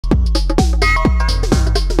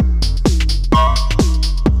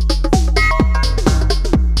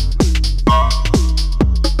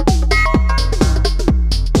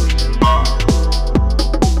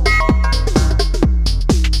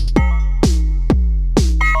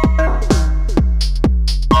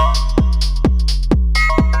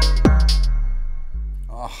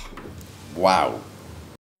Wow.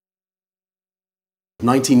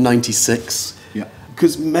 1996. Yeah.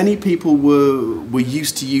 Because many people were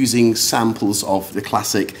used to using samples of the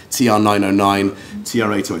classic TR-909,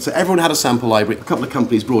 TR-808. So everyone had a sample library. A couple of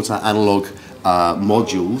companies brought out analog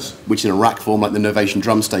modules, which in a rack form, like the Novation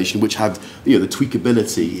drum station, which had the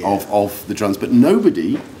tweakability of the drums. But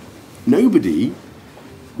nobody,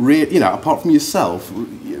 apart from yourself,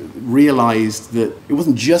 realized that it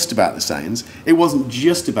wasn't just about the sounds. It wasn't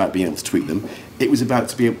just about being able to tweak them. It was about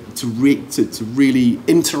to be able to really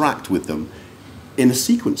interact with them in a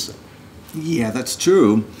sequencer. Yeah, that's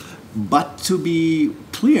true. But to be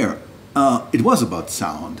clear, it was about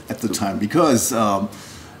sound at the time, because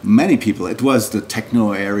many people, it was the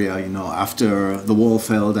techno area, after the wall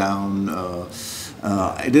fell down.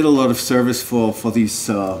 I did a lot of service for these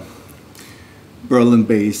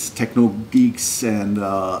Berlin-based techno geeks, and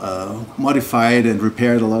modified and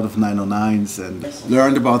repaired a lot of 909s, and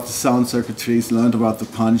learned about the sound circuitries, learned about the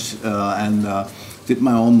punch, and did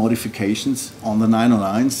my own modifications on the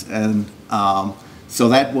 909s, and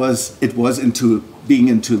so it was into being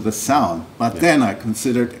into the sound. But then I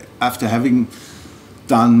considered, after having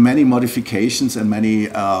done many modifications and many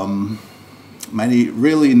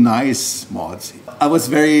really nice mods, I was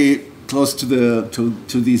very close to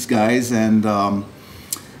these guys, and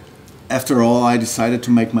after all, I decided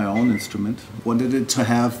to make my own instrument. Wanted it to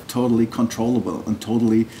have totally controllable and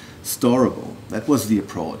totally storable. That was the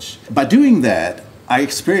approach. By doing that, I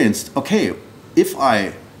experienced, okay, if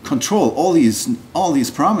I control all these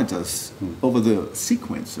parameters over the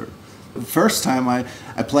sequencer. The first time I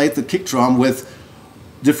played the kick drum with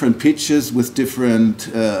different pitches, with different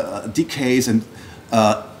decays, and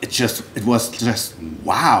it was just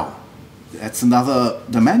wow. That's another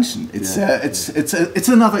dimension. It's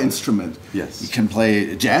another instrument. Yes, you can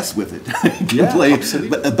play jazz with it. You can play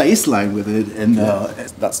a bass line with it, and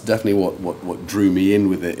that's definitely what drew me in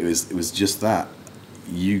with it. It was just that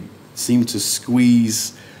you seem to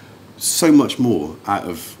squeeze so much more out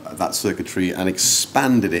of that circuitry and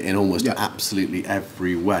expanded it in almost absolutely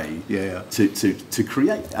every way to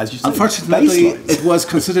create, as you said. Unfortunately, it was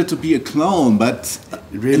considered to be a clone, but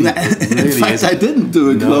really, in fact, I didn't do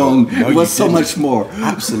a clone. It was so much more.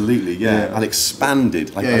 Absolutely, and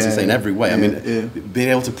expanded, like as you say, in every way. I mean, being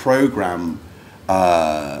able to program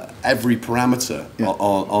every parameter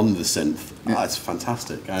on the synth, it's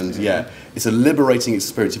fantastic, and it's a liberating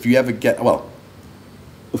experience. If you ever get,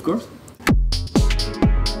 of course.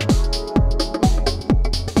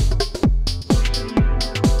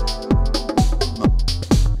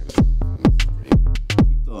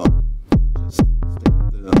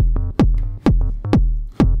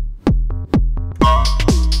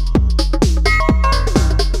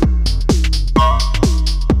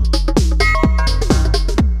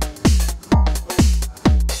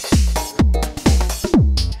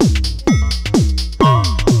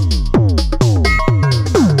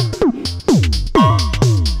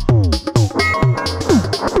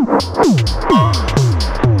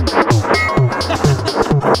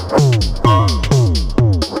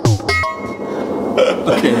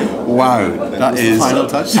 Wow, that is final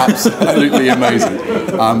touch. Absolutely amazing.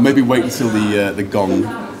 Maybe wait until the gong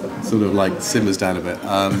sort of like simmers down a bit.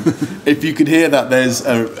 If you could hear that, there's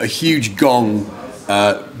a huge gong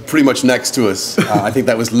pretty much next to us. I think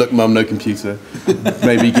that was Look Mum No Computer,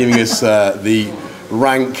 maybe giving us the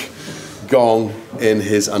rank gong in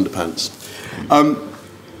his underpants.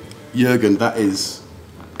 Jurgen, that is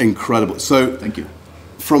incredible. So thank you.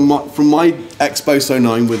 From my Xbox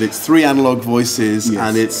 09 with its 3 analog voices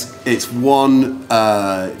and its one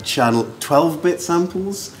channel, 12-bit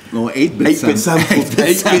samples? No, 8-bit samples.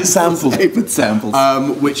 8-bit samples. 8-bit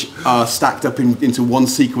samples. Which are stacked up into one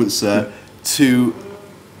sequencer to,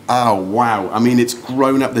 oh wow, I mean it's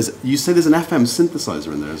grown up. You said there's an FM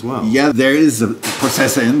synthesizer in there as well. Yeah, there is a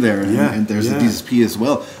processor in there, and there's a DSP as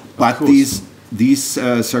well. But these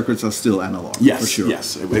circuits are still analog, for sure.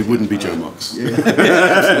 Yes, it wouldn't be JoMoX.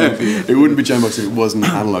 It wouldn't be JoMoX if it wasn't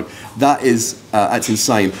analog. That's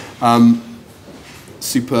insane.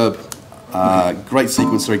 Superb, great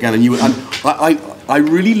sequencer again. And I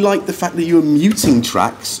really like the fact that you were muting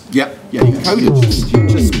tracks. Yeah, you just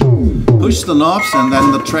push the knobs and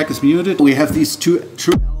then the track is muted. We have these two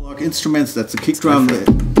true analog instruments. That's a kick drum,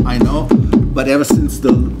 I know, but ever since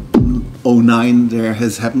the 09 there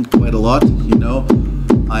has happened quite a lot,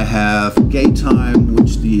 I have gate time,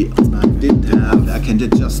 which the 09 didn't have. I can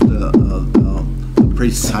adjust the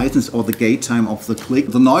preciseness or the gate time of the click.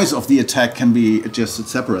 The noise of the attack can be adjusted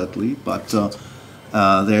separately, but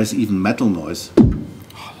there's even metal noise. Oh,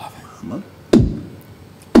 I love it.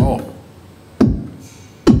 Oh.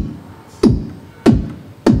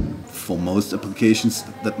 for most applications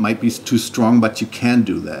that might be too strong, but you can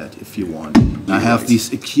do that if you want. And I have this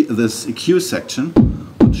EQ section,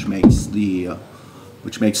 which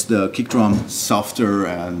makes the kick drum softer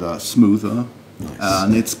and smoother,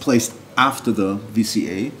 and it's placed after the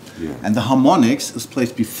VCA, and the harmonics is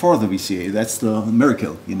placed before the VCA. That's the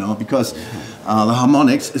miracle, you know, because the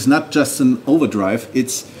harmonics is not just an overdrive;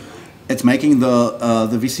 it's making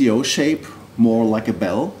the VCO shape more like a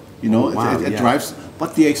bell, you know. It drives.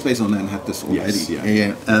 But the X-Bass09 had this already.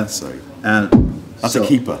 Yes, that's a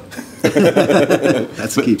keeper.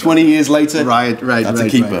 That's a keeper. 20 years later, that's a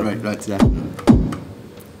keeper. Right.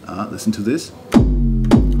 Listen to this.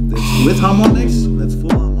 That's with harmonics. That's full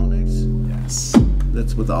harmonics. Yes.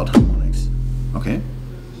 That's without harmonics. Okay.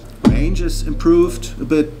 Range is improved a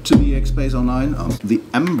bit to the X-Bass09. The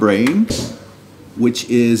M-Brain, which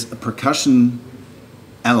is a percussion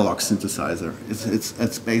analog synthesizer.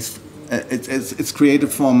 It's created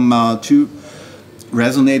from two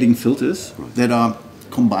resonating filters that are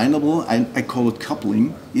combinable. I call it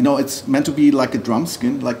coupling. You know, it's meant to be like a drum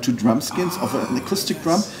skin, like two drum skins of an acoustic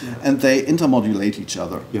drum, and they intermodulate each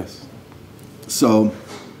other. Yes. So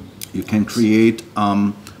you can create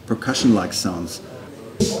percussion-like sounds.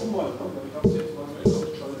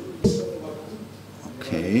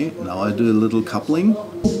 Okay, now I do a little coupling.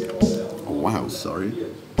 Oh wow! Sorry.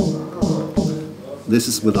 This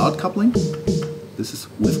is without coupling. This is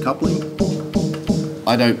with coupling.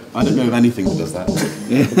 I don't know of anything that does that.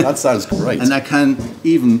 That sounds great. And I can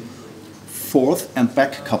even forth and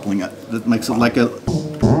back coupling it. That makes it like a.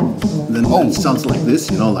 Then it sounds like this,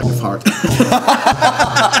 you know, like a fart.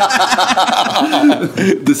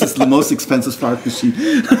 This is the most expensive fart machine.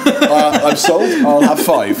 I'm sold. I'll have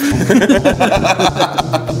 5.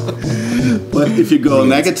 But if you go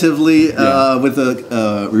negatively with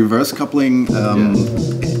a reverse coupling,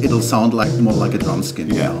 it'll sound like more like a drum skin.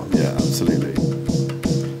 Yeah, absolutely.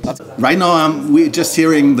 Right now, we're just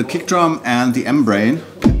hearing the kick drum and the M-Brain.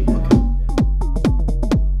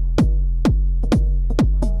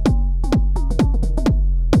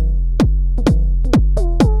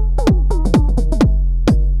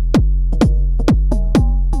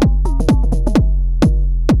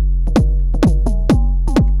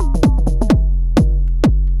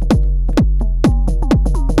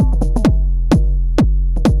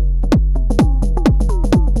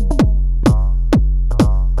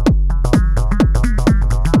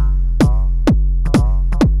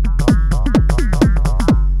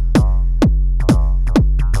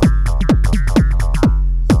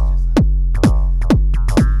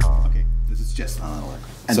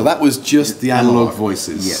 So that was just the analog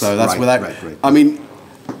voices. Yes, so that's right. I mean,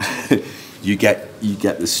 you get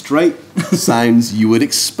the straight sounds you would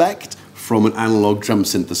expect from an analog drum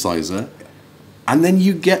synthesizer, and then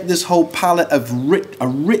you get this whole palette of a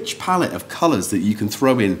rich palette of colors that you can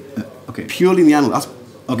throw in. Purely in the analog.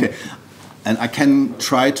 Okay. And I can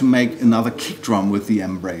try to make another kick drum with the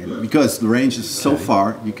M-Brain because the range is so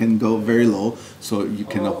far, you can go very low, so you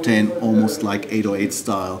can obtain almost like 808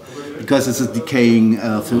 style because it's a decaying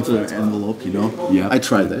filter envelope, you know. Yeah. I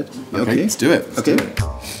tried that. Okay, let's do it. Okay.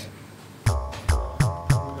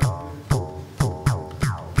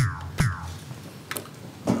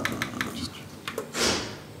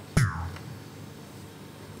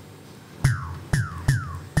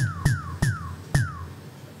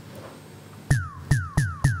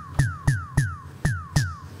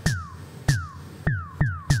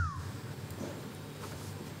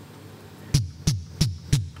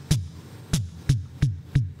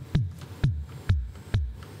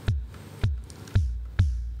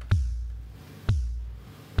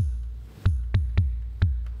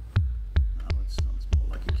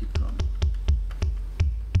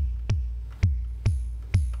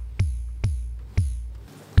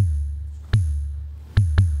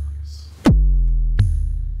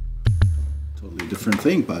 Different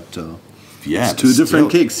thing, but it's two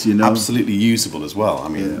different kicks, you know. Absolutely usable as well. I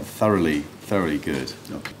mean, thoroughly good.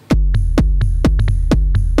 Okay.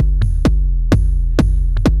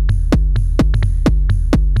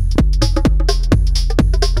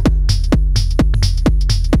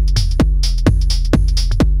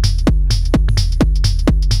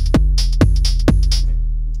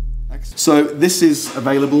 So this is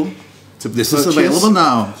available to This is available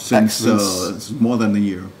now since it's more than a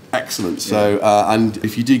year. Excellent. So, and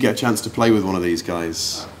if you do get a chance to play with one of these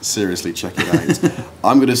guys, seriously check it out.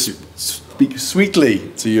 I'm going to speak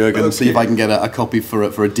sweetly to Jurgen and see if I can get a copy for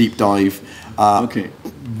a deep dive.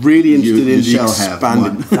 Really interested in the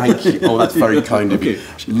expanded. Thank you. Oh, that's very kind of you.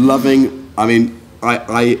 Loving. I mean,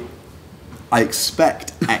 I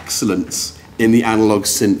expect excellence in the analog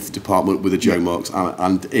synth department with a JoMoX,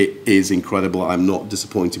 and it is incredible. I'm not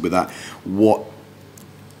disappointed with that. What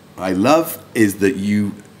I love is that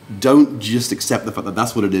you don't just accept the fact that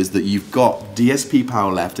that's what it is, that you've got DSP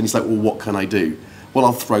power left, and it's like, well, what can I do? Well,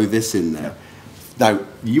 I'll throw this in there. Now,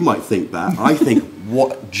 you might think that. I think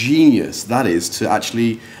what genius that is to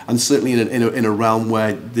actually, and certainly in a realm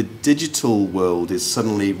where the digital world is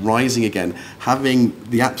suddenly rising again, having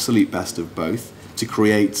the absolute best of both to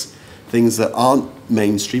create things that aren't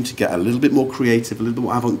mainstream, to get a little bit more creative, a little bit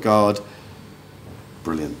more avant-garde.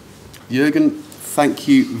 Brilliant. Jurgen, thank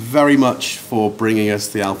you very much for bringing us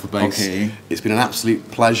the Alphabase. Okay. It's been an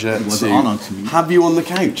absolute pleasure an honor to me. have you on the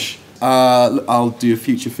couch. I'll do a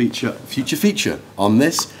future feature on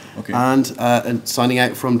this. Okay. And signing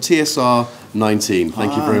out from TSR 19.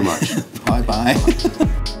 Thank you very much. Bye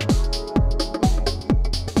bye.